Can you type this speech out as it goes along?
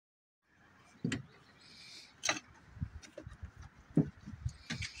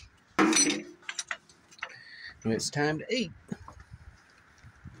It's time to eat.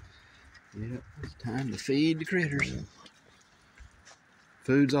 Yep, it's time to feed the critters.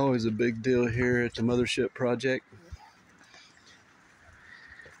 Food's always a big deal here at the Mothership Project.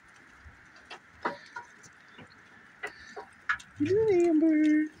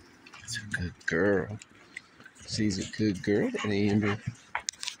 Amber. It's a good girl. She's a good girl, that Amber.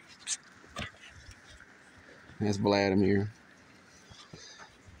 That's Vladimir.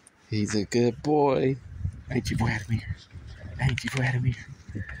 He's a good boy. Ain't you, Vladimir? Ain't you, Vladimir?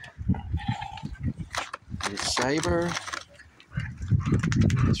 There's Saber.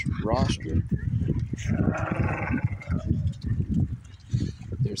 There's Roster.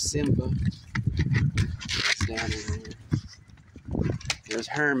 There's Simba. It's down in there. There's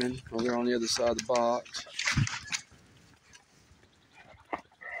Herman over on the other side of the box.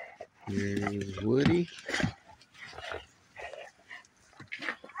 There's Woody.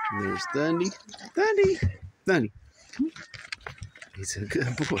 There's Thundy. Thundy. Come here. He's a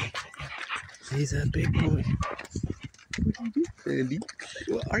good boy. He's a big boy. What are you doing, Thundy?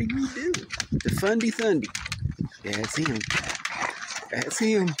 What are you doing? The Thundy. That's him. That's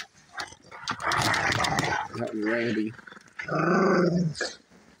him. That Randy.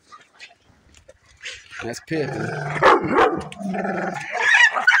 That's Pippin.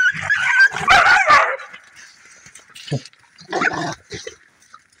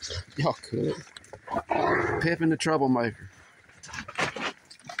 Y'all could. Pippin the troublemaker.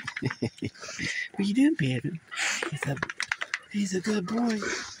 What you doing, Pippin? He's a good boy.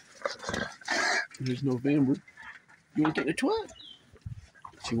 There's November. You want to get in the truck?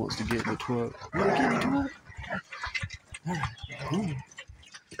 She wants to get in the truck. You want to get in the truck? All right, come on.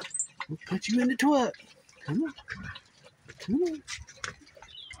 We'll put you in the truck. Come on. Come on.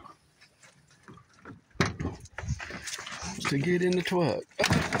 Wants to get in the truck.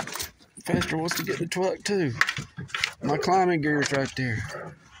 Fester wants to get in the truck too. My climbing gear is right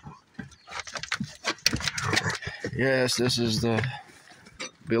there. Yes, this is the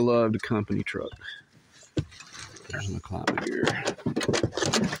beloved company truck. There's my climbing gear.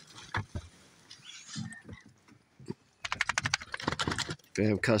 They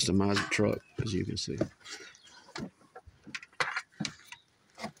have customized the truck, as you can see.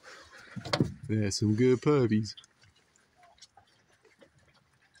 Yeah, some good puppies.